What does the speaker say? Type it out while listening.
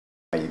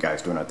How you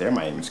guys doing out there?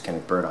 My name is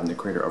Kenneth Bird. I'm the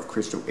creator of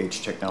Crystal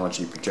Edge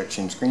Technology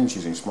projection screens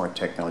using smart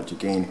technology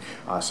gain.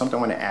 Something I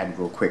want to add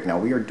real quick. Now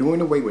we are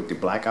doing away with the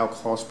blackout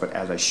cloths, but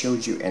as I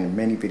showed you in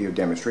many video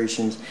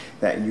demonstrations,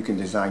 that you can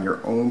design your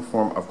own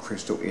form of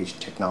Crystal Edge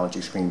Technology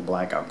screen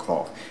blackout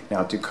cloth.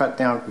 Now to cut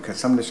down, because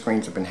some of the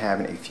screens have been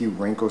having a few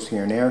wrinkles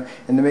here and there,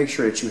 and to make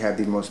sure that you have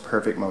the most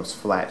perfect, most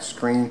flat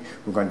screen,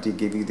 we're going to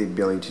give you the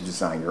ability to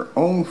design your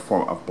own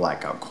form of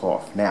blackout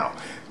cloth. Now,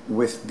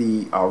 with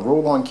the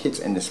roll-on kits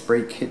and the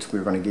spray kits,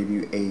 we're going to give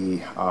you a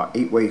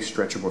 8-way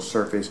stretchable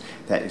surface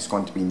that is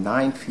going to be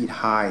 9 feet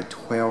high,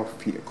 12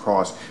 feet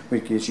across,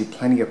 which gives you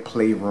plenty of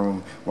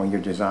playroom when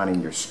you're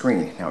designing your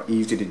screen. Now,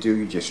 easy to do.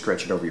 You just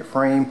stretch it over your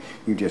frame.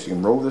 You just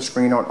can roll the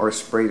screen on or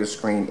spray the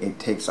screen. It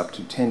takes up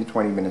to 10 to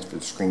 20 minutes for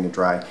the screen to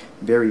dry.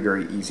 Very,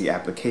 very easy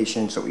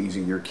application. So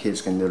easy your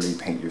kids can literally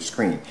paint your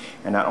screen.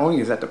 And not only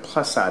is that the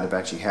plus side of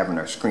actually having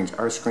our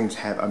screens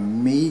have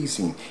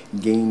amazing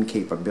gain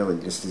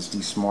capability. This is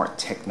the smart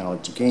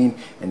technology gain.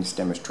 In this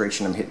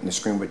demonstration, I'm hitting the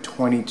screen with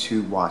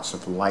 22 watts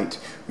of light.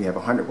 We have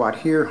 100 watt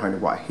here,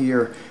 100 watt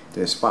here.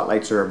 The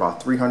spotlights are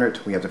about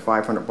 300. We have the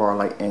 500 bar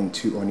light and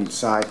 2 on each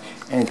side.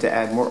 And to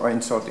add more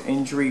insult to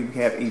injury, we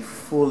have a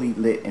fully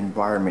lit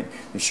environment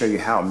to show you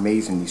how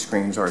amazing these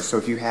screens are. So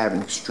if you have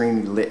an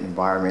extremely lit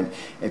environment,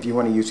 if you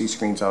want to use these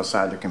screens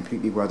outside, they're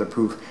completely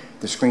weatherproof.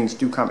 The screens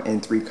do come in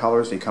 3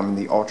 colors. They come in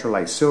the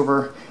ultralight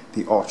silver,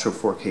 the ultra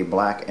 4K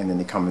black, and then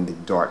they come in the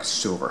dark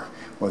silver.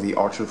 Well, the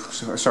ultra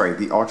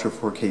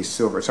 4K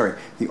silver,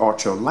 the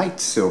ultra light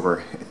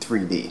silver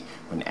 3D.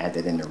 I'm going to add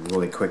that in there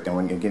really quick. Don't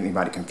want to get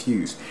anybody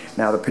confused.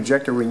 Now the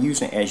projector we're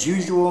using, as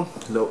usual,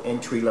 low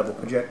entry level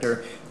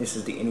projector. This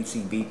is the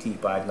NEC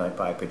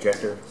BT595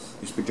 projector.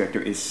 This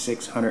projector is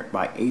 600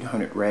 by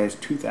 800 res,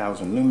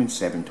 2000 lumens,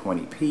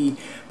 720p,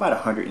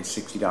 about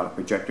 $160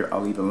 projector.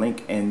 I'll leave a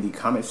link in the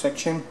comment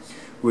section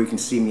where you can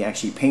see me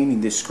actually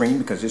painting this screen,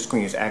 because this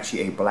screen is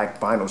actually a black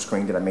vinyl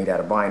screen that I made out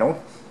of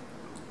vinyl.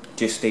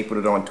 Just stapled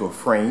it onto a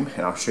frame,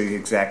 and I'll show you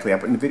exactly.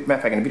 Matter of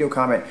fact, in the video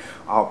comment,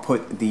 I'll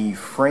put the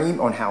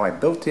frame on how I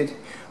built it.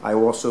 I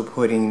also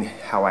put in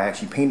how I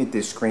actually painted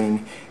this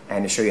screen,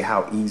 and to show you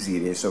how easy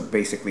it is. So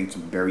basically, it's a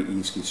very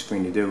easy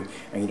screen to do,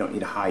 and you don't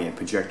need a high-end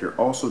projector.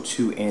 Also,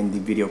 too, in the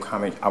video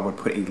comment, I would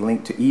put a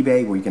link to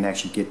eBay where you can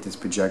actually get this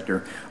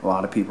projector. A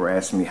lot of people are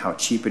asking me how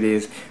cheap it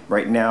is.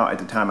 Right now, at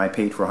the time, I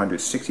paid for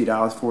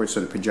 $160 for it. So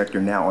the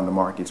projector now on the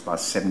market is about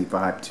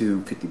 $75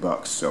 to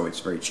 $50. So it's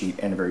very cheap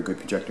and a very good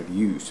projector to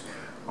use.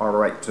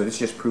 Alright, so this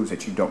just proves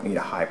that you don't need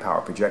a high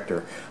power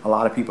projector. A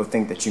lot of people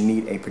think that you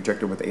need a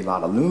projector with a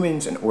lot of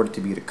lumens in order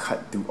to be able to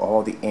cut through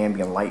all the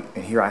ambient light.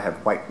 And here I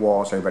have white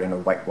walls. Everybody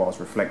knows white walls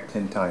reflect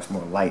 10 times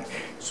more light.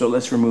 So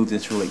let's remove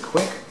this really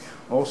quick.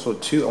 Also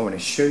too, I want to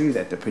show you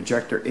that the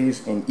projector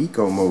is in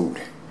eco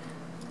mode.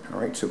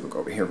 Alright, so we'll go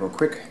over here real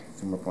quick.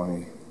 Zoom up on it.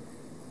 You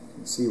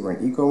can see we're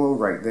in eco mode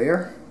right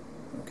there.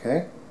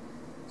 Okay,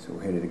 so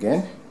we'll hit it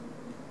again.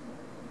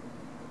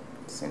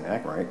 Saying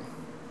that right.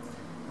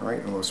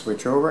 Alright, and we'll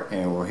switch over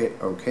and we'll hit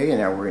OK, and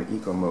now we're in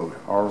eco mode.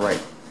 Alright,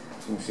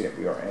 so you can see that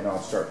we are, and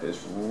I'll start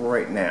this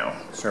right now.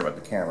 Sorry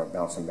about the camera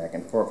bouncing back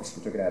and forth, because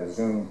we took it out of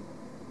zoom.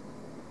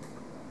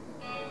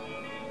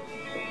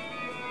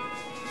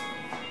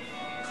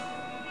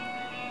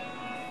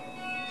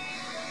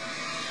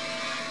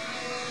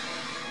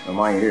 Now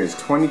mind you, there's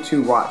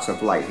 22 watts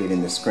of light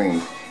hitting the screen,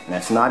 and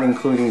that's not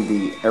including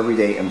the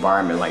everyday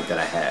environment light that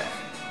I have.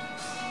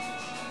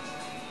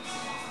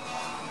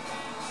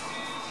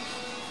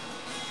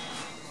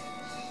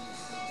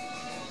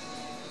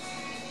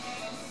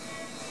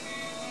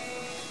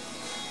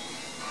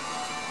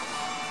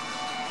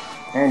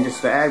 And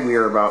just to add, we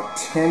are about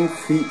 10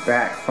 feet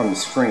back from the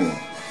screen.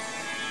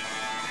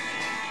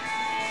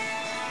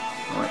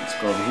 Alright,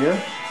 let's go over here.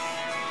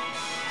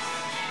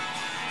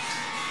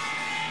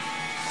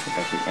 Check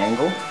out the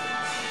angle.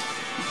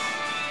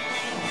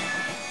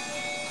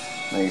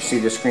 Now you see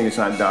the screen is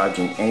not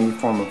dodging any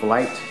form of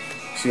light.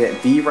 See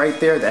that V right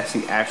there? That's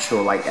the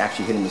actual light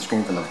actually hitting the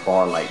screen from the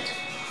bar light.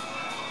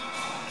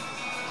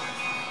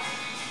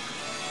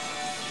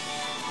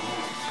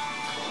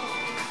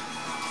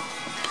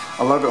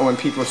 I love it when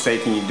people say,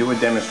 can you do a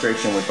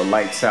demonstration with the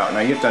lights out?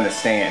 Now you have to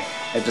understand,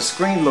 if the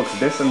screen looks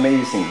this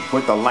amazing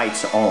with the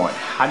lights on,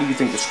 how do you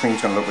think the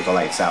screen's going to look with the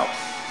lights out?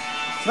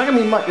 It's not going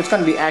to be much. It's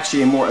going to be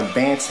actually a more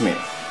advancement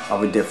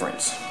of a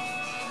difference.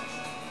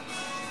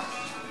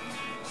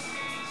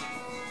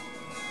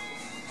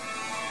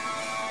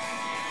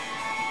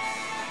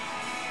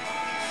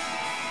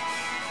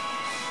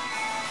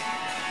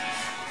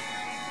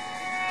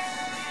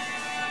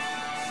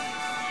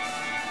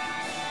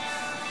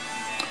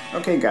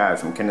 Okay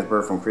guys, I'm Kenneth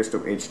Bird from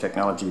Crystal Edge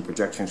Technology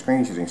projection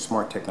screens using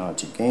smart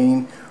technology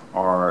gain.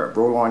 Our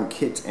roll-on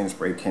kits and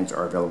spray kits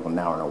are available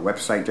now on our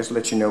website. Just to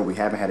let you know, we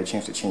haven't had a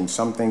chance to change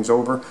some things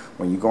over.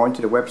 When you go into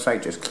the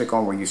website, just click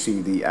on where you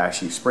see the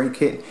actually spray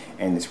kit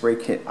and the spray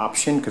kit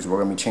option, because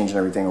we're going to be changing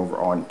everything over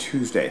on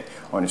Tuesday.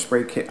 On the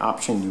spray kit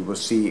option, you will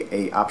see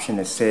a option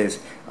that says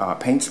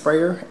paint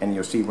sprayer, and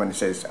you'll see when it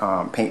says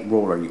paint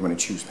roller. You want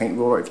to choose paint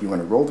roller if you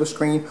want to roll the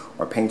screen,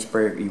 or paint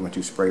sprayer if you want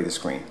to spray the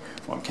screen.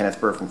 I'm Kenneth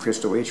Bird from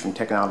Crystal H from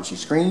Technology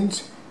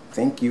Screens.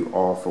 Thank you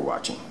all for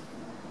watching.